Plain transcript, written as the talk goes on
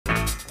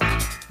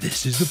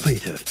This is the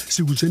plaintiff,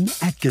 Susan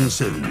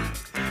Atkinson.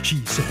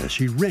 She says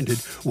she rented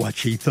what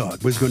she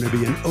thought was going to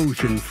be an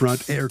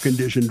oceanfront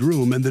air-conditioned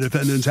room in the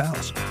defendant's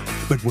house.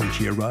 But when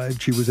she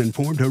arrived, she was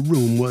informed her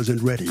room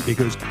wasn't ready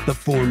because the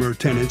former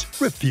tenants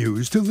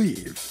refused to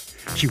leave.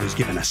 She was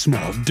given a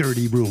small,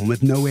 dirty room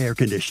with no air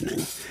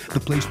conditioning. The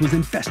place was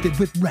infested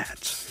with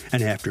rats,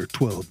 and after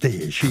 12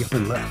 days, she up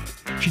and left.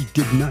 She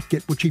did not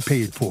get what she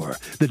paid for.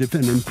 The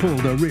defendant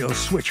pulled a real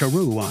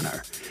switcheroo on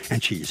her,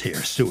 and she's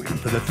here suing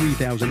for the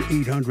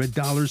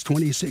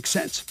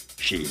 $3,800.26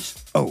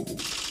 she's owed.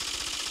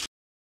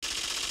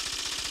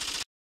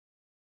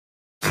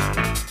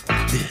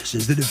 This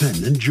is the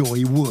defendant,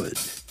 Joy Wood.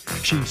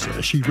 She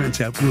says she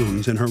rents out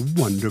rooms in her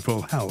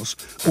wonderful house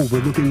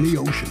overlooking the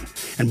ocean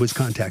and was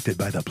contacted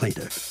by the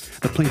plaintiff.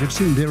 The plaintiff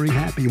seemed very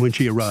happy when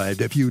she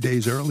arrived a few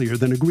days earlier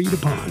than agreed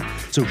upon,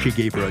 so she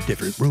gave her a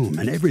different room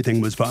and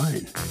everything was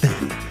fine.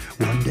 Then,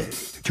 one day,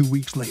 2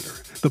 weeks later,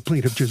 the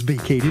plaintiff just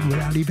vacated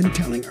without even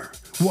telling her.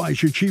 Why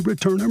should she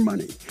return her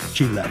money?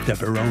 She left of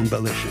her own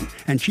volition,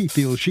 and she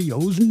feels she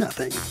owes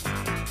nothing.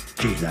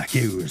 She's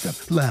accused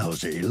of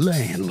lousy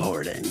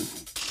landlording.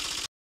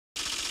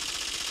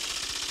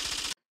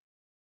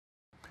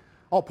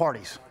 All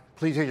parties,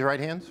 please raise your right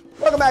hands.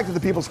 Welcome back to the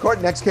People's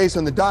Court. Next case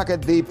on the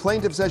docket. The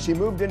plaintiff says she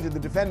moved into the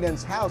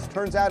defendant's house.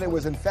 Turns out it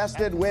was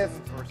infested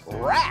with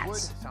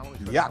rats.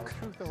 Yuck.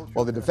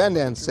 Well, the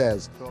defendant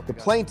says the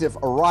plaintiff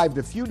arrived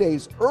a few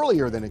days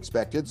earlier than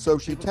expected, so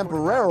she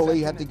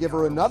temporarily had to give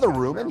her another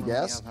room, and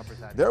yes,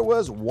 there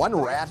was one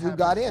rat who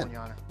got in.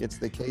 It's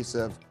the case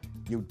of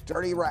you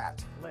dirty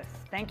rat.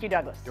 Thank you,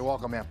 Douglas. You're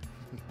welcome, ma'am.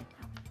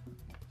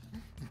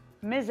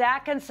 Ms.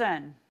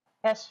 Atkinson.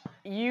 Yes.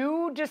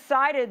 You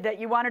decided that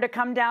you wanted to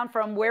come down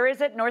from, where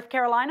is it, North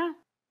Carolina?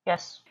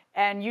 Yes.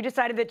 And you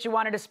decided that you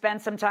wanted to spend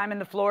some time in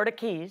the Florida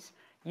Keys.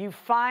 You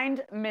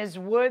find Ms.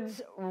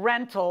 Wood's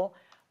rental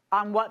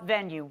on what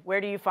venue? Where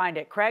do you find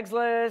it?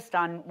 Craigslist?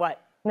 On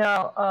what?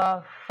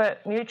 No,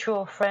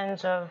 mutual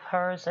friends of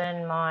hers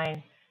and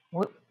mine.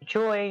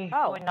 Joy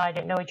and I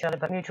didn't know each other,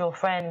 but mutual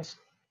friends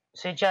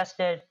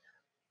suggested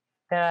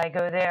that I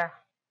go there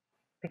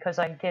because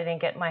I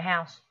didn't get my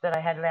house that I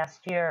had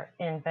last year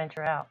in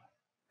Venture Out.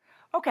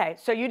 Okay,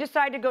 so you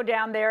decided to go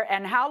down there,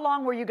 and how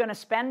long were you going to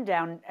spend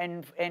down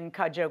in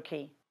Cudjoe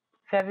Key?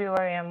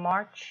 February and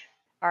March.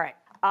 All right.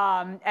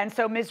 And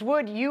so, Ms.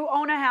 Wood, you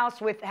own a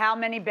house with how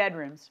many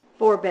bedrooms?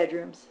 4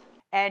 bedrooms.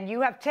 And you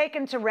have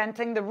taken to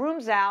renting the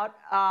rooms out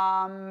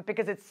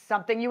because it's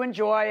something you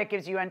enjoy. It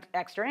gives you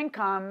extra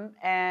income,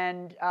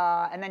 and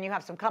then you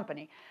have some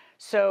company.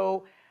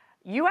 So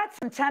you had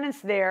some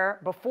tenants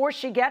there before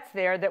she gets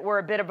there that were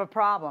a bit of a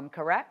problem,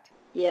 correct?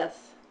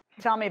 Yes.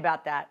 Tell me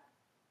about that.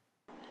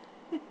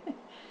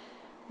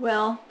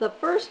 Well, the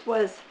first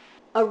was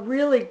a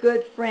really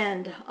good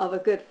friend of a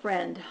good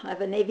friend. I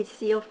have a Navy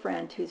SEAL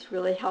friend who's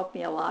really helped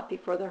me a lot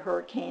before the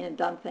hurricane and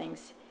done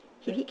things.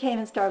 He came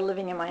and started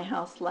living in my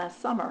house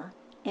last summer,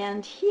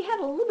 and he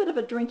had a little bit of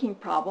a drinking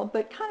problem,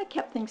 but kind of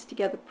kept things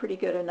together pretty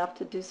good enough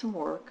to do some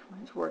work.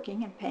 He was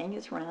working and paying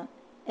his rent.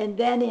 And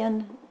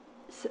then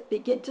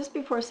just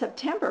before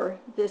September,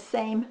 this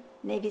same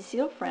Navy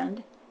SEAL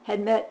friend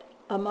had met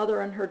a mother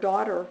and her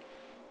daughter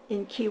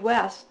in Key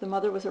West. The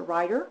mother was a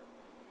writer,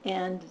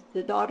 and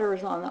the daughter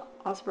is on the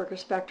Asperger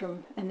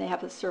spectrum, and they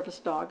have a service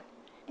dog.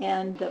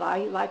 And that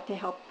I like to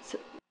help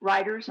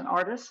writers and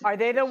artists. Are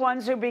they the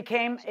ones who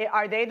became?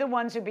 Are they the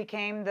ones who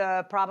became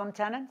the problem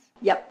tenants?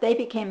 Yep, they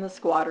became the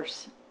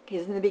squatters.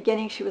 Because in the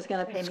beginning, she was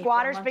going to pay me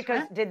squatters 4 months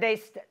because rent.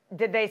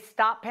 did they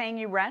stop paying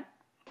you rent?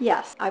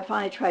 Yes, I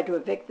finally tried to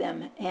evict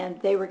them, and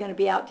they were going to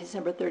be out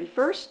December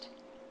 31st,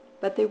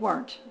 but they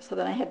weren't. So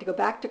then I had to go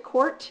back to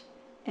court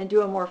and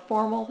do a more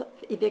formal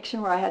eviction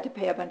where I had to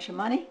pay a bunch of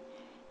money,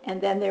 and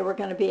then they were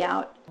going to be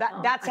out.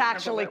 That's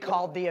actually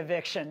called the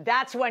eviction.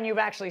 That's when you've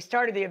actually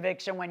started the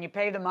eviction, when you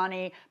pay the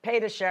money, pay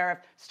the sheriff,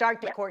 start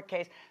the court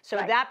case. So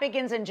that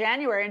begins in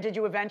January, and did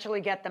you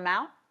eventually get them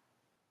out?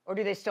 Or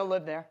do they still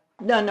live there?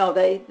 No,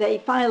 they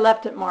finally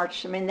left in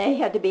March. I mean, they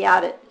had to be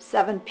out at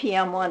 7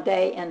 p.m. one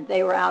day, and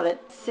they were out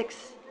at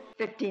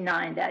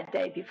 6:59 that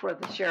day before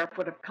the sheriff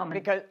would have come.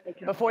 Because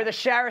before the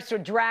sheriffs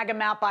would drag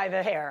them out by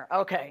the hair.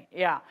 Okay,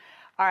 yeah.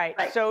 All right.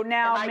 So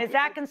now, Ms.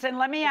 Atkinson,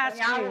 let me ask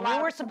you,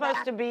 you were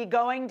supposed to be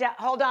going down,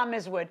 hold on,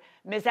 Ms. Wood.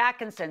 Ms.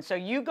 Atkinson, so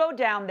you go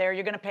down there,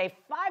 you're going to pay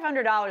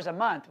 $500 a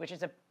month, which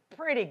is a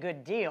pretty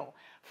good deal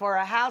for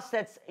a house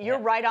that's, you're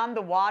right on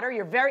the water.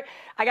 You're very,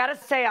 I got to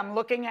say, I'm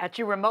looking at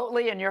you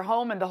remotely in your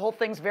home, and the whole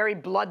thing's very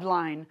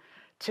Bloodline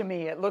to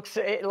me. It looks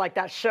like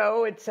that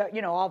show. It's,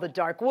 you know, all the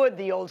dark wood,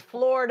 the old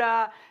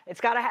Florida. It's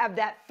got to have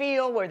that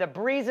feel where the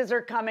breezes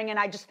are coming, and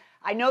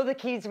I know the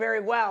Keys very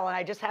well, and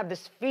I just have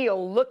this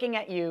feel looking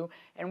at you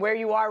and where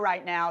you are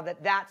right now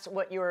that that's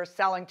what you're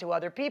selling to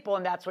other people,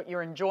 and that's what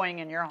you're enjoying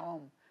in your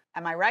home.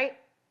 Am I right?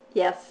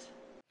 Yes.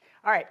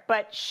 All right,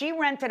 but she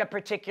rented a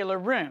particular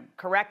room,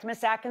 correct,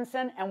 Miss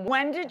Atkinson? And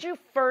when did you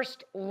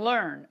first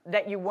learn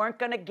that you weren't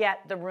going to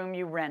get the room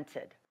you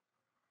rented?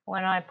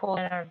 When I pulled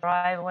in her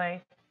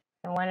driveway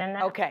and went in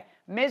there. Okay.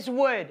 Ms.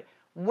 Wood,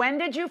 When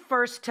did you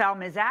first tell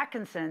Ms.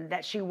 Atkinson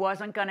that she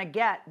wasn't going to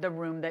get the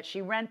room that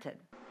she rented?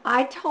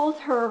 I told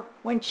her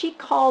when she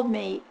called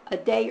me a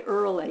day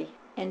early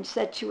and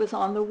said she was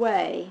on the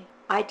way,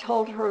 I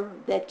told her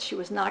that she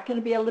was not going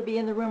to be able to be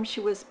in the room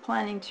she was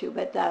planning to,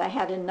 but that I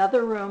had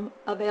another room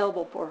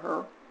available for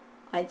her.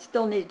 I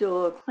still need to do a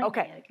little cleaning.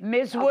 Okay,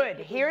 Ms. Wood,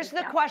 here's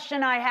the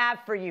question I have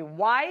for you.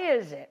 Why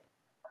is it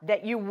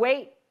that you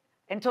wait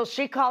until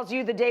she calls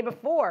you the day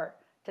before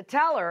to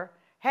tell her,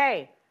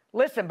 hey,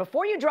 listen,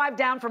 before you drive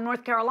down from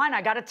North Carolina,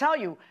 I got to tell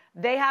you,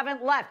 they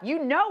haven't left.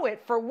 You know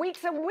it for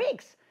weeks and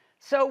weeks.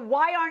 So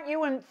why aren't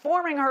you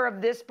informing her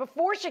of this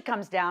before she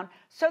comes down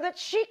so that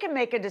she can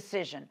make a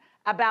decision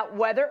about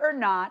whether or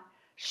not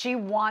she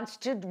wants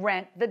to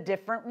rent the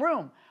different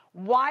room?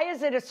 Why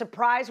is it a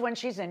surprise when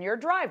she's in your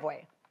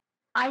driveway?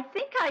 I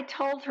think I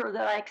told her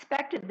that I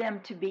expected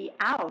them to be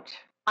out.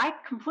 I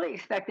completely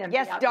expect them to be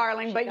out. Yes,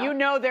 darling, but you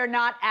know they're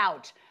not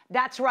out.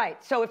 That's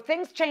right. So if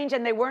things change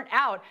and they weren't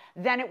out,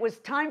 then it was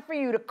time for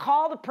you to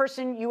call the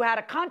person you had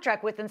a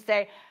contract with and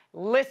say,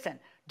 listen,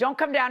 don't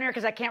come down here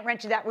because I can't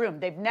rent you that room.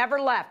 They've never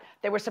left.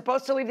 They were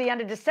supposed to leave the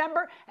end of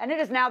December, and it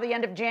is now the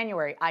end of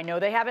January. I know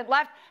they haven't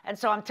left, and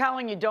so I'm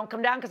telling you, don't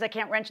come down because I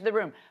can't rent you the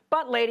room.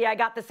 But, lady, I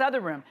got this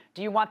other room.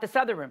 Do you want this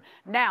other room?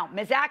 Now,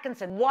 Ms.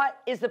 Atkinson, what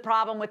is the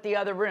problem with the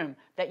other room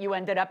that you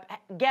ended up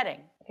getting?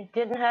 It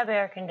didn't have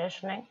air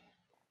conditioning.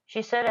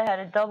 She said it had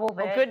a double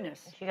bed. Oh,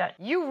 goodness.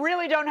 You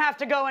really don't have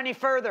to go any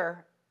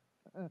further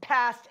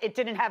past it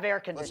didn't have air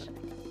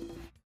conditioning.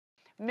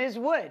 Ms.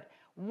 Wood,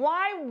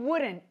 why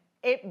wouldn't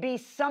it be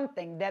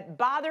something that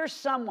bothers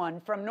someone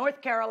from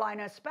North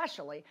Carolina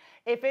especially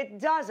if it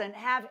doesn't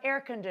have air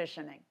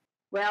conditioning?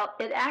 Well,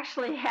 it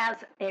actually has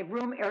a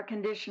room air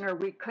conditioner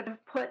we could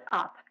have put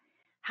up.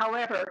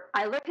 However,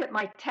 I looked at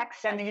my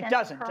text. And it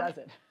doesn't, does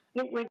it?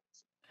 It was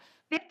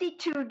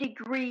 52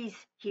 degrees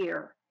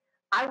here.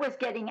 I was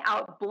getting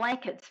out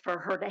blankets for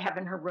her to have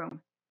in her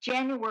room.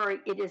 January,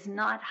 it is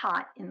not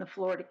hot in the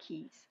Florida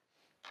Keys.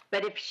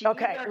 But if she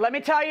let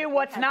me tell you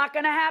what's not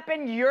going to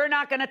happen. You're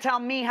not going to tell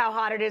me how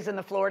hot it is in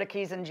the Florida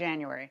Keys in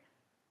January,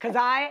 because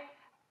I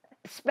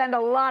spend a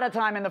lot of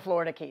time in the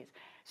Florida Keys.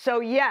 So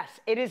yes,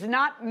 it is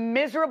not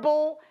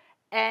miserable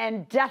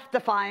and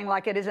death-defying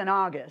like it is in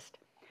August.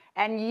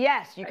 And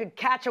yes, you could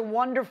catch a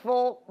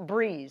wonderful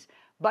breeze.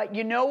 But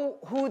you know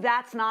who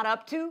that's not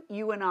up to?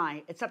 You and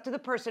I. It's up to the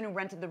person who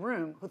rented the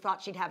room who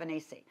thought she'd have an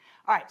AC.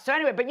 All right, so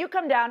anyway, but you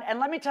come down, and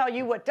let me tell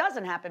you what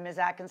doesn't happen, Ms.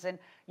 Atkinson.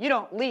 You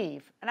don't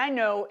leave. And I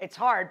know it's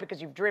hard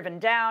because you've driven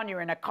down,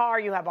 you're in a car,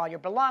 you have all your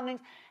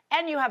belongings,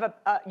 and you have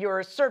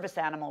your service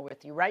animal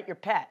with you, right? Your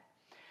pet.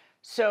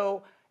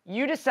 So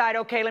you decide,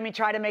 okay, let me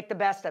try to make the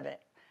best of it.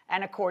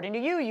 And according to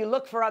you, you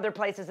look for other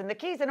places in the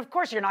Keys. And of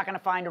course, you're not going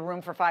to find a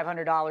room for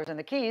 $500 in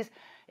the Keys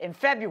in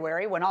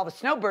February when all the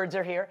snowbirds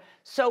are here.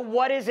 So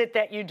what is it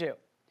that you do?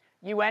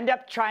 You end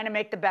up trying to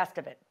make the best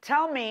of it.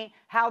 Tell me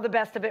how the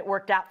best of it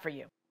worked out for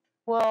you.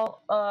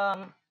 Well,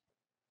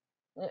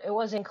 it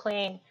wasn't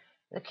clean.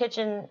 The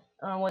kitchen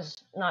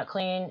was not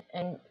clean.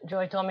 And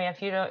Joy told me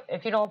if you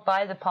don't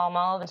buy the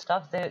Palmolive and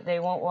stuff, they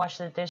won't wash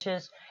the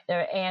dishes.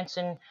 There are ants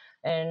and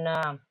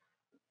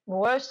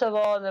worst of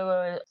all, there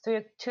were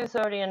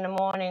 2:30 in the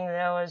morning.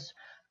 There was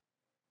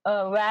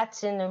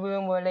rats in the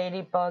room where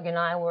Ladybug and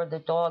I were. The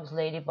dog's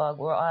Ladybug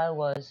where I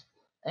was,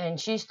 and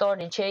she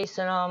started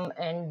chasing them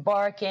and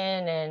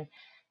barking,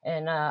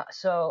 and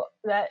so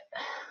that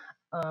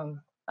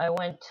I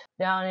went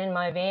down in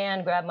my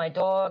van, grabbed my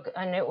dog,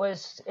 and it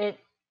was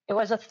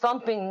a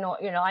thumping noise.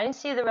 You know, I didn't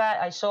see the rat.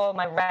 I saw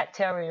my rat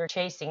terrier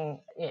chasing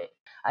it.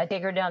 I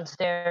take her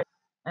downstairs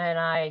and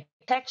I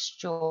text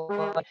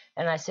Joy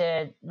and I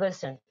said,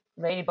 listen,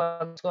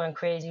 Ladybug's going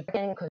crazy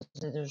because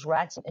there's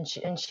rats. And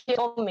she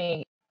told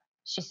me,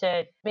 she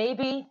said,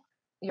 maybe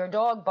your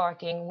dog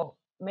barking will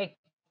make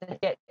them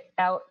get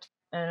out.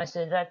 And I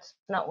said, that's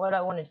not what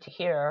I wanted to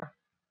hear.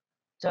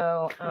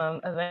 So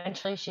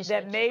eventually she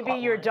said that maybe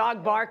your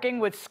dog barking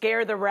would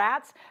scare the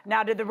rats.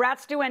 Now, did the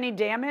rats do any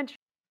damage?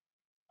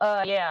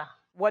 Yeah.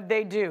 What'd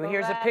they do?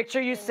 Here's a picture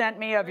you sent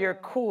me of your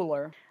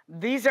cooler.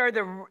 These are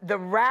the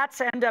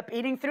rats end up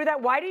eating through that.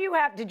 Why do you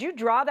have, did you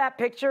draw that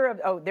picture of,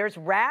 oh, there's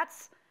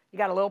rats. You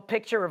got a little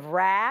picture of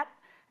rat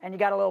and you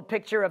got a little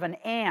picture of an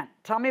ant.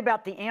 Tell me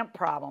about the ant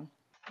problem.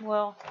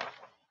 Well,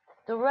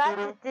 the rat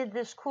that did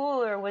this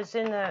cooler was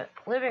in the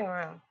living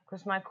room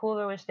because my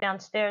cooler was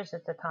downstairs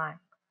at the time.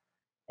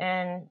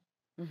 And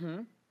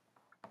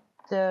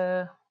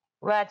the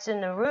rats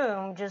in the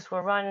room just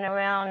were running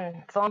around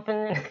and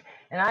thumping,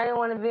 and I didn't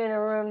want to be in a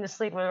room to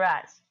sleep with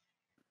rats.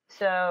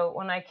 So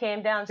when I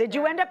came downstairs... Did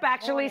you end up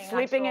actually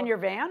sleeping in your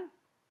van?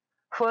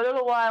 For a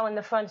little while in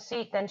the front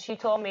seat. Then she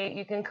told me,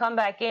 you can come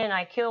back in.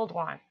 I killed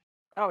one.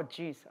 Oh,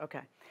 geez.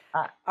 Okay.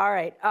 All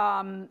right.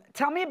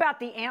 Tell me about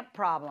the ant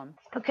problem.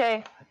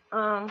 Okay.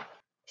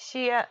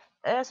 She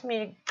asked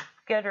me to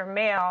get her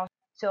mail.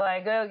 So I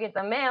go get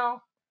the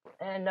mail,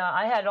 and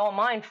I had all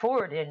mine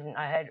forwarded, and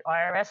I had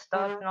IRS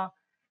stuff and all.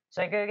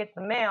 So I go get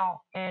the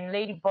mail, and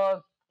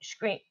Ladybug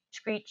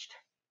screeched.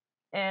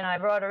 And I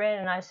brought her in,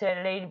 and I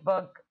said,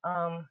 Ladybug,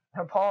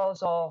 her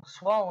paw's all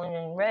swollen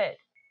and red.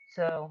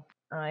 So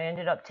I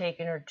ended up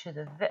taking her to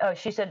the vet. Oh,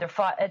 she said the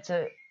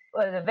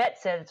vet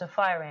said it's a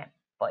fire ant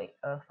bite,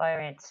 a fire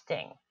ant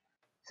sting.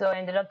 So I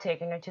ended up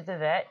taking her to the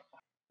vet.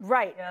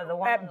 Right. The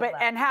one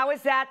and how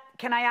is that?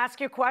 Can I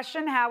ask you a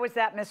question? How is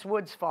that Miss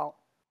Wood's fault?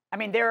 I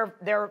mean,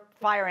 they're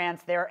fire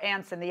ants. They're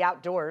ants in the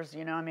outdoors.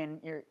 You know, I mean,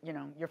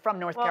 you're from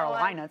North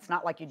Carolina. It's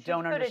not like you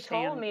don't understand. She could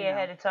have told me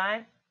ahead of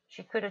time.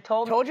 She could have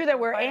told me. Told you there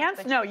were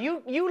ants? No,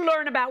 you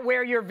learn about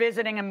where you're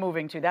visiting and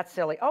moving to. That's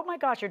silly. Oh my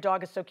gosh, your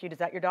dog is so cute. Is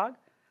that your dog?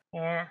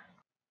 Yeah.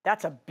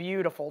 That's a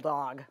beautiful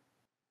dog.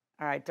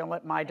 All right, don't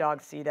let my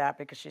dog see that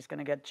because she's going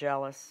to get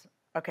jealous.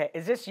 Okay,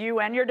 is this you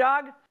and your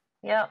dog?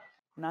 Yep.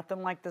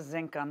 Nothing like the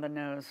zinc on the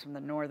nose from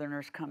the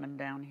northerners coming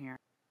down here.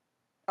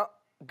 Oh,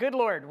 good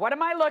Lord, what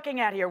am I looking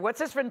at here? What's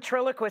this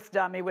ventriloquist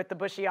dummy with the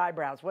bushy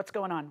eyebrows? What's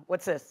going on?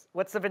 What's this?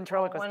 What's the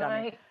ventriloquist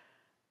dummy?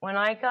 When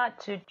I got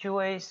to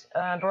Joy's,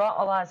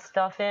 brought a lot of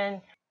stuff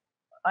in.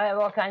 I have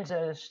all kinds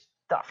of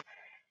stuff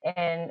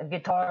and a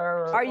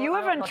guitar. Are you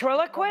a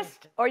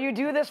ventriloquist? Or you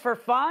do this for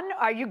fun?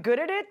 Are you good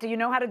at it? Do you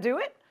know how to do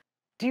it?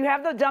 Do you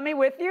have the dummy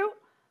with you?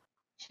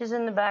 She's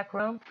in the back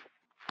room.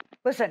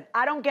 Listen,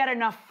 I don't get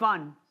enough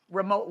fun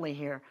remotely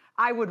here.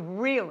 I would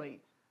really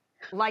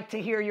like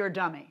to hear your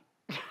dummy.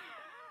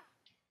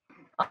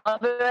 I'll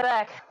be right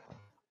back.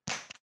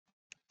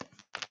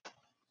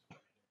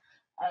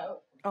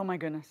 Oh my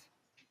goodness.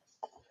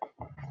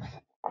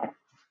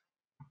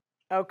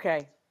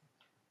 Okay.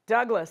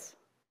 Douglas,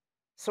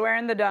 swear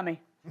in the dummy.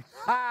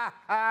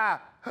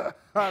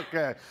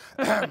 Okay.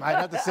 I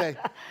have to say,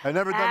 I've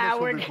never done this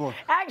one before.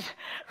 Actually,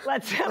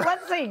 let's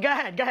see. Go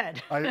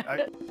ahead.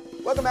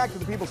 Welcome back to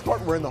the People's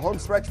Court. We're in the home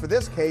stretch for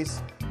this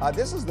case.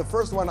 This is the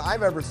first one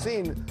I've ever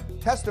seen.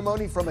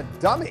 Testimony from a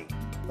dummy.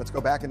 Let's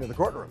go back into the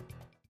courtroom.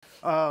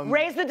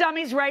 Raise the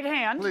dummy's right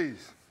hand.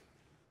 Please.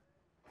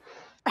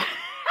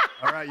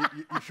 All right,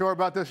 you sure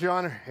about this, Your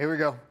Honor? Here we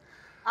go.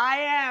 I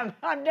am.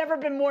 I've never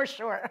been more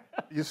sure.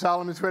 You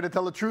solemnly swear to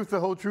tell the truth, the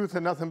whole truth,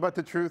 and nothing but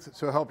the truth,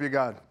 so help you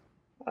God.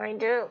 I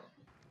do.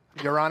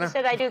 Your Honor? I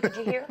said I do. Could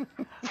you hear?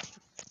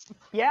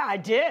 Yeah, I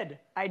did.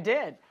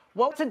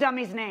 What's the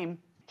dummy's name?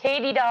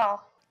 Katie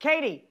Doll.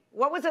 Katie,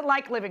 what was it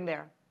like living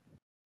there?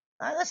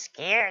 I was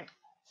scared.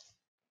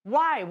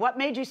 Why? What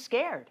made you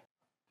scared?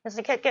 Because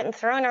I kept getting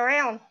thrown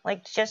around,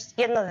 like just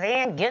get in the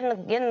van, get in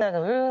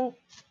the room,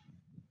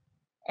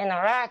 and the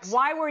rats.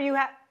 Why were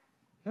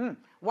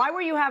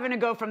you having to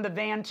go from the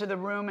van to the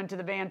room and to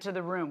the van to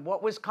the room?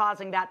 What was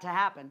causing that to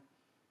happen?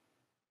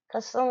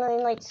 Because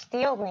somebody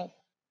steal me.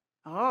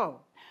 Oh,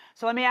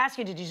 so let me ask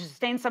you, did you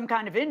sustain some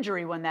kind of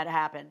injury when that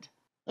happened?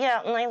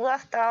 Yeah, my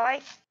left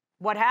eye.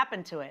 What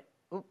happened to it?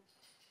 Ooh,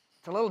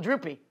 it's a little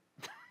droopy.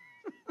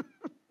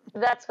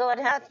 That's what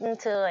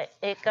happened to it.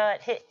 It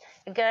got hit.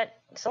 It got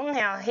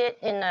somehow hit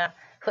in the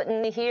foot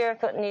in the here,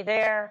 foot in the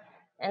there,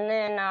 and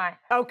then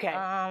Okay.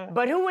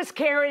 But who was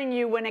carrying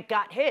you when it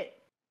got hit?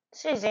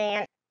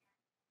 Suzanne.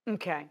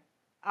 Okay.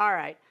 All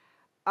right.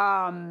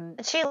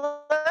 She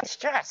looked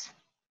stressed.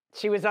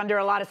 She was under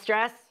a lot of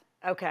stress?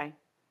 Okay.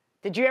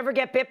 Did you ever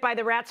get bit by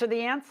the rats or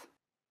the ants?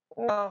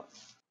 No.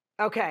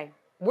 Okay.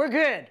 We're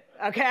good.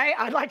 Okay?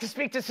 I'd like to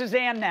speak to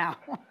Suzanne now.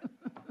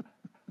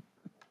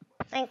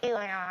 Thank you, Your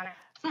Honor.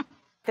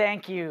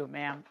 Thank you,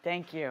 ma'am.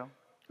 Thank you.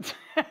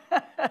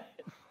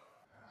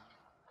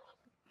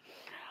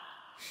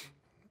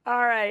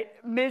 All right,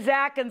 Ms.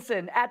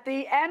 Atkinson, at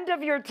the end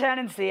of your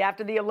tenancy,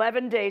 after the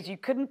 11 days, you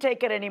couldn't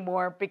take it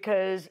anymore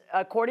because,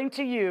 according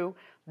to you,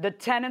 the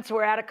tenants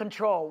were out of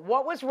control.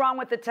 What was wrong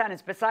with the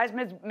tenants? Besides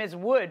Ms.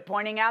 Wood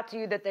pointing out to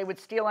you that they would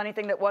steal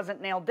anything that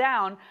wasn't nailed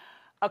down,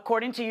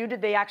 according to you,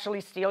 did they actually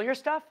steal your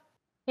stuff?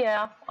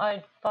 Yeah,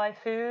 I'd buy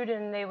food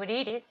and they would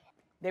eat it.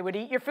 They would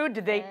eat your food?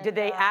 Did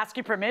they ask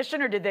you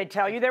permission, or did they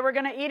tell you they were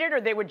going to eat it, or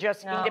they would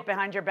just eat it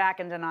behind your back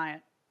and deny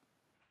it?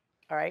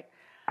 All right.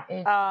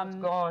 It's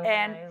gone.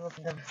 And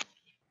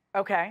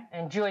okay.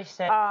 And Joyce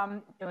said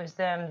it was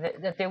them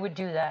that they would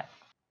do that.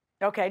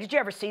 Okay. Did you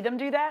ever see them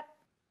do that?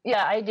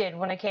 Yeah, I did.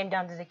 When I came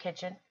down to the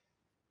kitchen,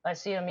 I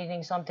see them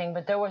eating something.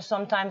 But there were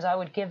sometimes I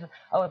would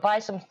buy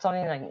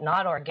something like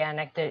not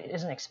organic that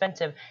isn't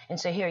expensive and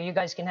say, here, you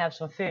guys can have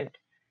some food.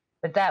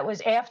 But that was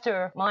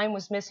after mine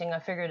was missing. I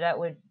figured that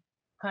would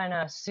kind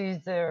of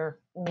soothe their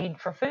need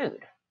for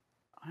food.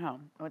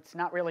 Well, it's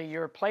not really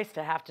your place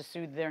to have to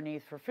soothe their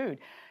need for food.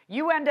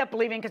 You end up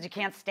leaving because you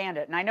can't stand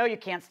it. And I know you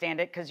can't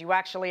stand it because you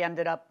actually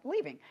ended up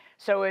leaving.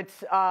 So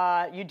it's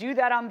you do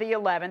that on the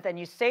 11th and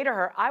you say to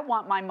her, I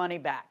want my money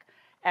back.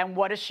 And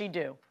what does she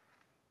do?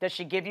 Does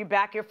she give you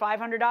back your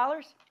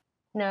 $500?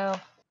 No.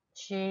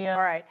 She... All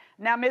right.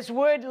 Now, Ms.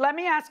 Wood, let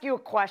me ask you a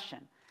question.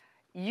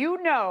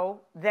 You know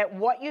that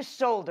what you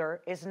sold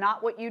her is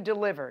not what you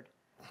delivered.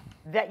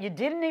 That you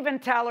didn't even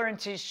tell her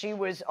until she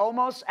was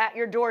almost at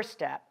your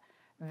doorstep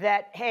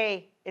that,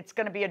 hey, it's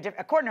going to be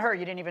according to her,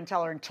 you didn't even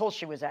tell her until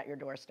she was at your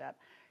doorstep.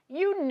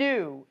 You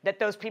knew that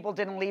those people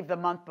didn't leave the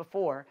month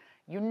before.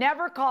 You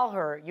never call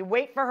her. You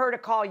wait for her to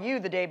call you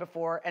the day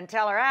before and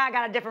tell her, I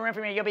got a different room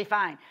for me, you'll be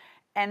fine.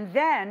 And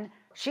then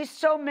She's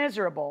so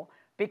miserable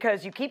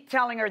because you keep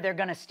telling her they're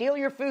going to steal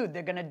your food,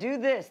 they're going to do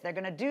this, they're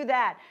going to do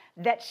that,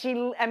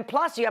 and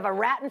plus you have a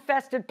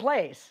rat-infested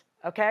place,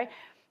 okay?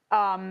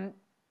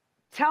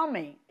 Tell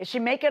me, is she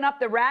making up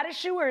the rat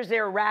issue, or is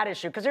there a rat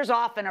issue? Because there's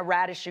often a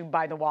rat issue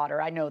by the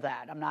water. I know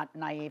that. I'm not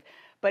naive.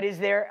 But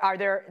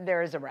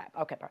there is a rat.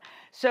 Okay.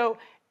 So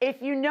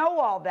if you know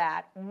all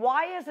that,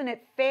 why isn't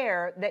it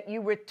fair that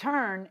you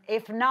return,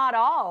 if not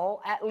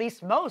all, at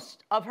least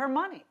most of her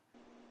money?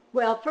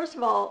 Well, first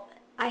of all,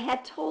 I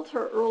had told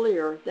her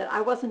earlier that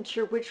I wasn't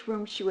sure which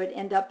room she would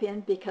end up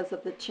in because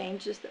of the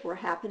changes that were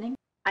happening.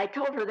 I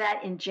told her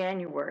that in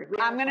January.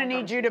 I'm going to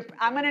need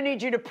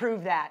you to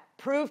prove that.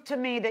 Prove to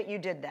me that you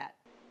did that.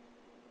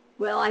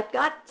 Well, I've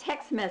got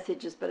text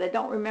messages, but I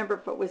don't remember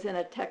if it was in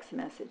a text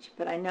message,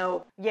 but I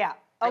know. Yeah.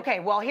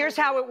 Okay. Well, here's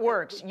how it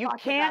works. You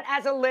can't,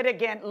 as a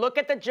litigant, look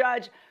at the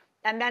judge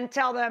and then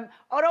tell them,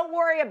 oh, don't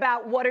worry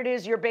about what it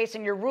is you're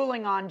basing your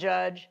ruling on,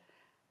 judge,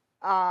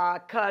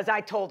 because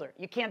I told her.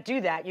 You can't do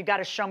that. You got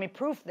to show me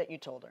proof that you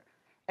told her.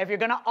 If you're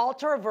going to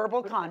alter a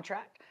verbal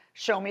contract,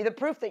 show me the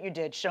proof that you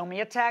did. Show me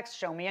a text.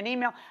 Show me an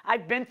email.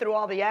 I've been through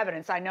all the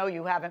evidence. I know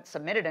you haven't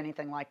submitted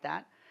anything like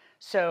that.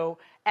 So,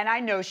 and I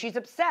know she's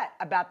upset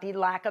about the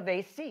lack of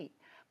AC.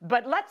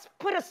 But let's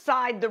put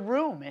aside the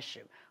room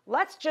issue.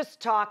 Let's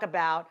just talk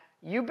about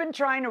you've been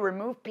trying to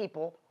remove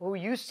people who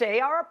you say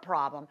are a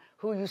problem,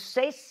 who you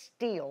say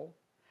steal,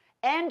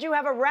 and you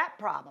have a rat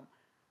problem.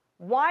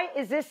 Why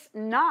is this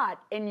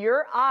not, in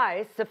your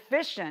eyes,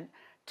 sufficient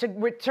to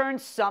return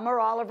some or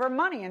all of her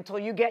money until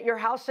you get your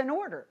house in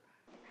order?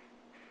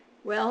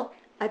 Well,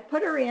 I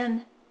put her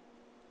in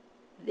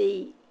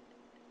the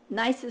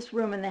nicest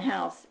room in the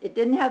house. It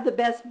didn't have the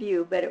best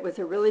view, but it was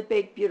a really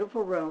big,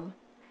 beautiful room.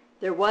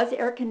 There was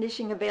air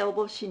conditioning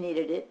available if she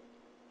needed it.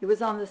 It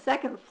was on the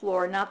second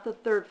floor, not the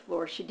third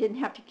floor. She didn't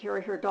have to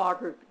carry her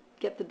dog or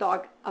get the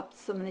dog up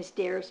so many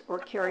stairs or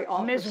carry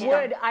all Ms. her stuff.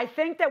 Wood, I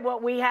think that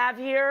what we have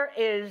here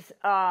is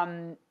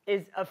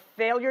a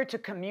failure to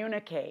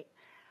communicate,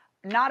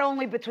 not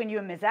only between you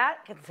and Ms.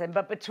 Atkinson,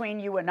 but between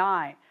you and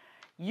I.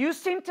 You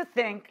seem to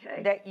think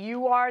that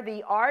you are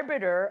the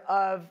arbiter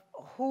of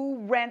who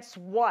rents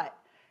what.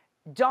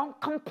 Don't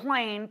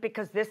complain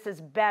because this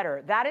is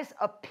better. That is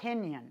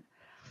opinion.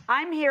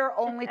 I'm here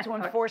only to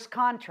enforce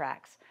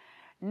contracts,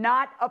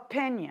 not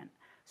opinion.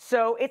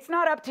 So it's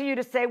not up to you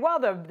to say, well,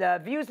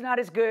 the view's not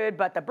as good,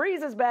 but the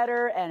breeze is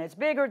better and it's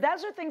bigger.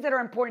 Those are things that are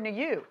important to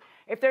you.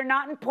 If they're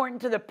not important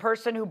to the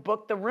person who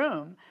booked the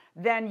room,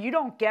 then you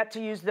don't get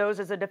to use those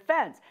as a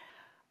defense.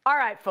 All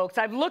right, folks,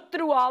 I've looked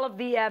through all of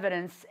the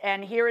evidence,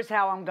 and here is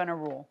how I'm going to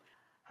rule.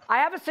 I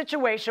have a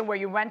situation where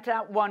you rent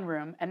out one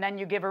room, and then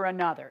you give her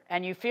another,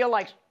 and you feel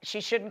like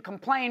she shouldn't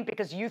complain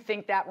because you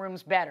think that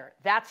room's better.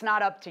 That's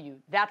not up to you.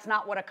 That's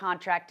not what a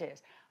contract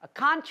is. A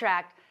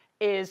contract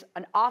is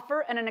an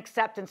offer and an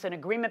acceptance, an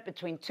agreement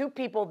between two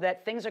people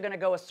that things are going to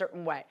go a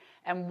certain way.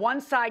 And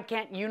one side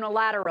can't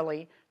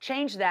unilaterally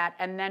change that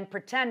and then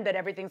pretend that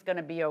everything's going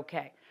to be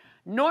okay.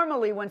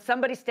 Normally, when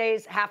somebody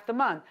stays half the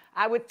month,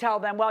 I would tell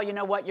them, well, you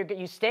know what,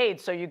 you stayed,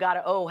 so you got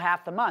to owe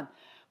half the month.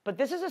 But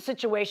this is a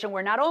situation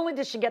where not only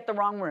did she get the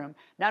wrong room,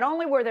 not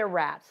only were there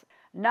rats,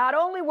 not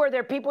only were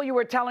there people you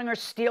were telling her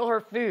steal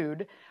her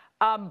food,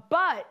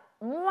 but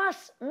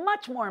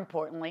much more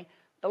importantly,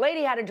 the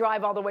lady had to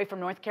drive all the way from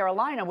North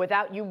Carolina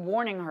without you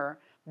warning her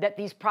that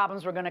these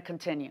problems were going to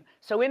continue.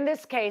 So in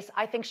this case,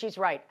 I think she's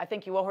right. I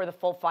think you owe her the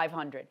full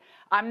 $500.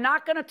 I'm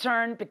not going to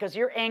turn, because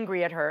you're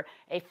angry at her,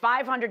 a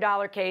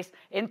 $500 case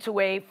into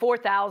a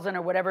 $4,000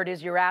 or whatever it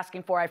is you're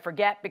asking for. I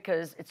forget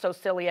because it's so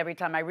silly every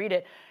time I read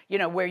it, you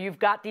know, where you've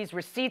got these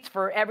receipts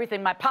for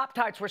everything. My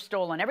Pop-Tarts were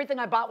stolen. Everything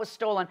I bought was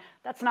stolen.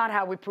 That's not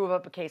how we prove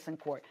up a case in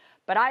court.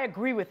 But I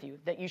agree with you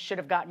that you should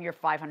have gotten your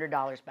 $500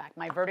 back.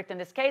 My verdict in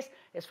this case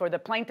is for the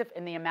plaintiff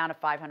in the amount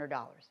of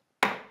 $500.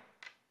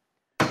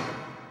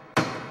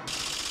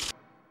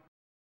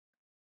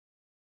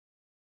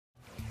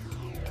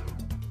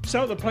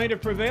 So the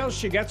plaintiff prevails.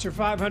 She gets her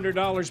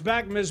 $500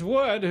 back. Ms.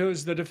 Wood,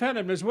 who's the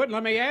defendant. Ms. Wood,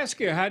 let me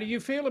ask you, how do you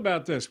feel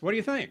about this? What do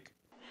you think?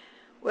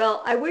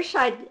 Well, I wish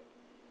I'd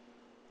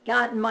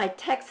gotten my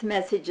text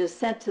messages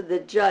sent to the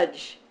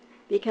judge,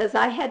 because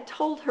I had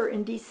told her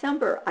in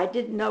December I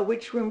didn't know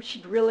which room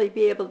she'd really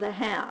be able to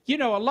have. You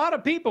know, a lot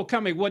of people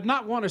coming would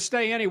not want to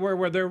stay anywhere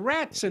where there are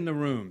rats in the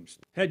rooms.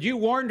 Had you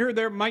warned her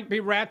there might be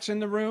rats in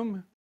the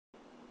room?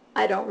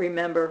 I don't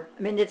remember.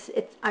 I mean,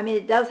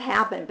 it does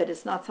happen, but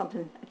it's not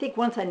something. I think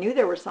once I knew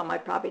there were some, I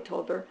probably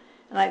told her.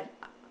 And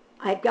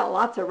I've got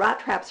lots of rat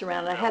traps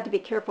around, and I had to be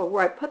careful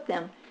where I put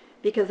them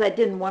because I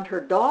didn't want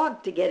her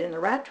dog to get in the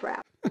rat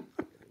trap.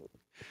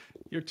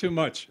 You're too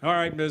much. All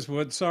right, Ms.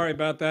 Wood, sorry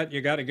about that.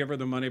 You got to give her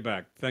the money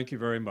back. Thank you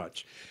very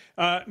much.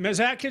 Ms.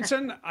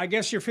 Atkinson, I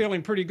guess you're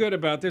feeling pretty good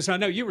about this. I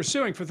know you were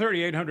suing for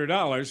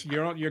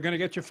 $3,800. You're going to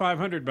get your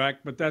 $500 back,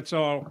 but that's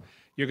all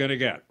you're going to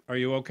get. Are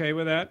you okay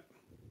with that?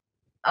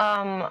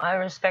 I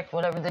respect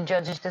whatever the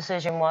judge's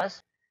decision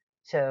was.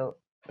 So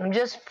I'm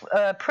just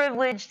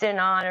privileged and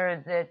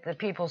honored that the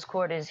People's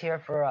Court is here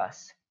for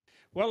us.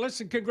 Well,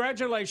 listen,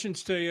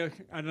 congratulations to you,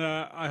 and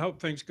I hope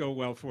things go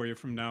well for you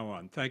from now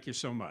on. Thank you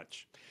so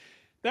much.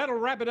 That'll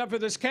wrap it up for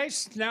this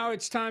case. Now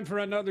it's time for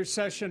another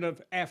session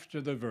of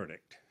After the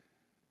Verdict.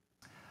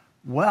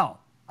 Well,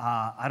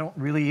 I don't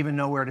really even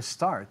know where to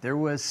start. There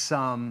was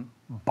some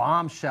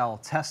bombshell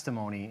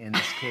testimony in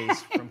this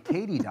case from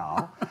Katie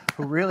Doll,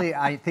 who really,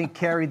 I think,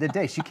 carried the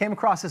day. She came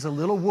across as a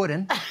little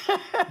wooden,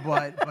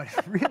 but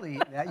really,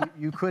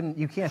 you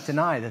can't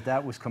deny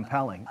that was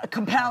compelling.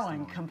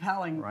 Compelling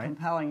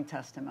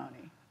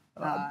testimony.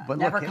 But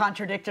never look,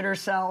 contradicted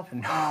herself.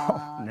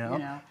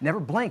 No,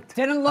 never blinked.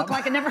 Didn't look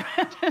like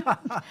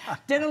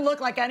didn't look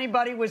like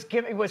anybody was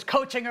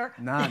coaching her.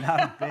 No,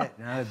 not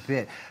a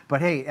bit. But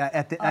hey,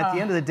 at the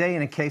end of the day,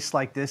 in a case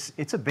like this,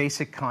 it's a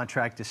basic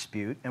contract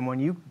dispute, and when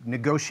you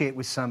negotiate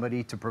with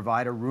somebody to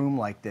provide a room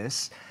like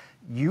this,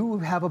 you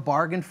have a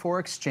bargain for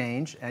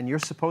exchange, and you're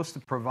supposed to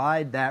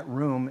provide that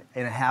room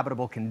in a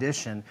habitable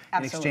condition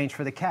in exchange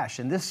for the cash.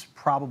 And this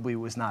probably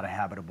was not a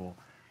habitable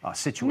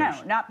situation.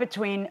 No, not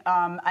between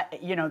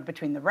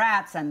between the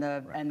rats and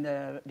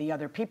the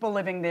other people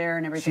living there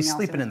and everything else. She's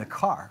sleeping in the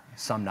car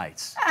some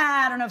nights.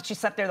 I don't know if she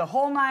slept there the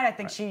whole night. I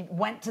think she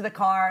went to the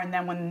car, and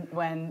then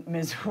when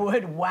Ms.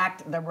 Wood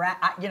whacked the rat,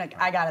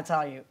 I got to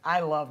tell you, I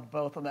loved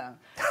both of them.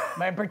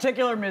 But in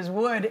particular, Ms.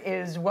 Wood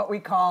is what we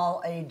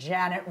call a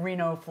Janet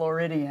Reno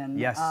Floridian.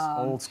 Yes,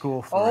 old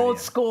school Floridian. Old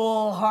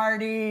school,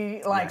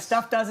 hardy,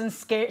 stuff doesn't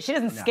scare. She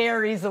doesn't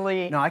scare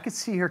easily. No, I could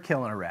see her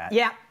killing a rat.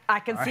 Yeah. I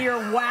can see her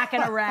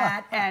whacking a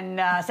rat and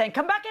saying,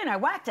 "Come back in, I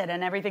whacked it,"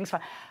 and everything's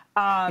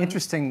fine.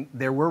 Interesting,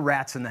 there were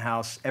rats in the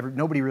house.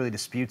 Nobody really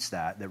disputes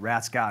that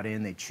rats got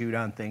in, they chewed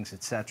on things,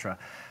 etc.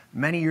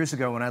 Many years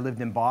ago, when I lived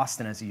in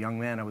Boston as a young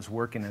man, I was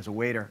working as a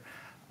waiter.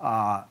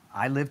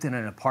 I lived in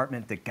an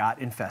apartment that got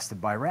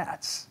infested by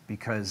rats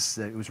because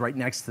it was right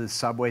next to the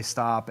subway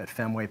stop at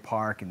Fenway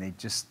Park, and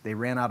they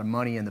ran out of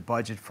money in the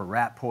budget for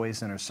rat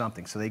poison or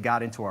something, so they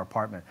got into our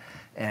apartment,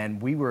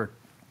 and we were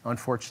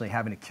unfortunately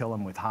having to kill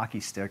them with hockey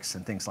sticks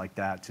and things like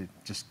that to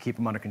just keep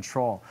them under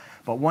control.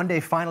 But one day,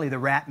 finally, the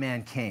rat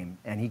man came,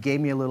 and he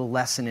gave me a little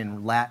lesson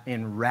in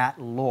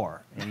rat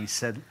lore. And he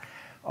said,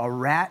 a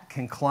rat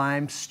can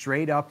climb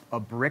straight up a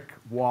brick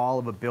wall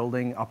of a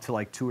building up to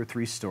like 2 or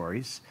 3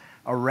 stories.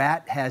 A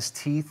rat has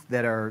teeth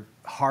that are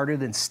harder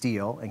than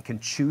steel and can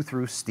chew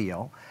through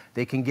steel.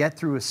 They can get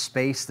through a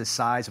space the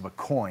size of a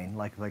coin,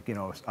 like a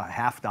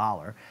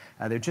 $50.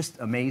 They're just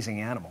amazing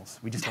animals.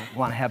 We just don't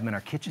want to have them in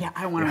our kitchen. Yeah,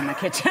 I don't want them in my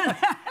kitchen.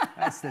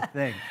 That's the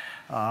thing.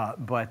 At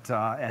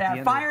the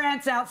end fire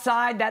ants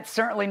outside, that's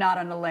certainly not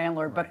on the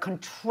landlord, but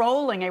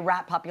controlling a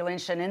rat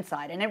population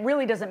inside. And it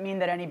really doesn't mean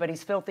that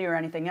anybody's filthy or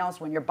anything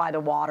else. When you're by the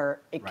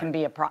water, it can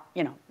be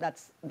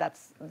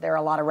there are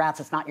a lot of rats.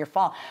 It's not your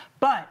fault.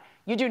 But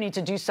you do need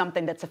to do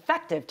something that's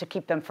effective to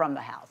keep them from the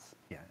house.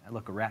 Yeah,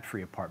 look, a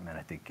rat-free apartment,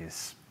 I think,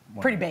 is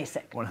pretty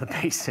basic. One of the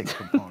basic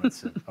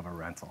components of a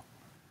rental.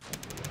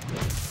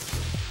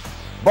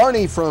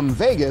 Barney from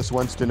Vegas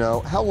wants to know,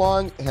 how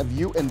long have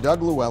you and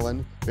Doug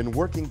Llewellyn been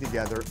working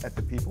together at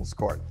the People's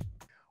Court?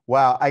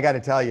 Wow, I got to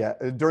tell you,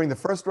 during the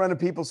first run of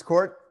People's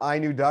Court, I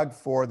knew Doug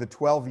for the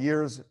 12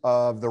 years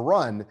of the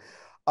run.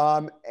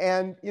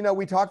 And,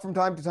 we talked from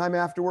time to time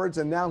afterwards,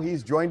 and now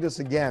he's joined us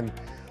again.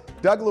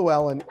 Doug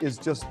Llewellyn is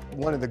just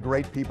one of the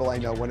great people I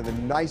know, one of the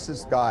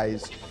nicest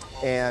guys,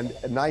 and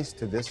nice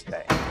to this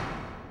day.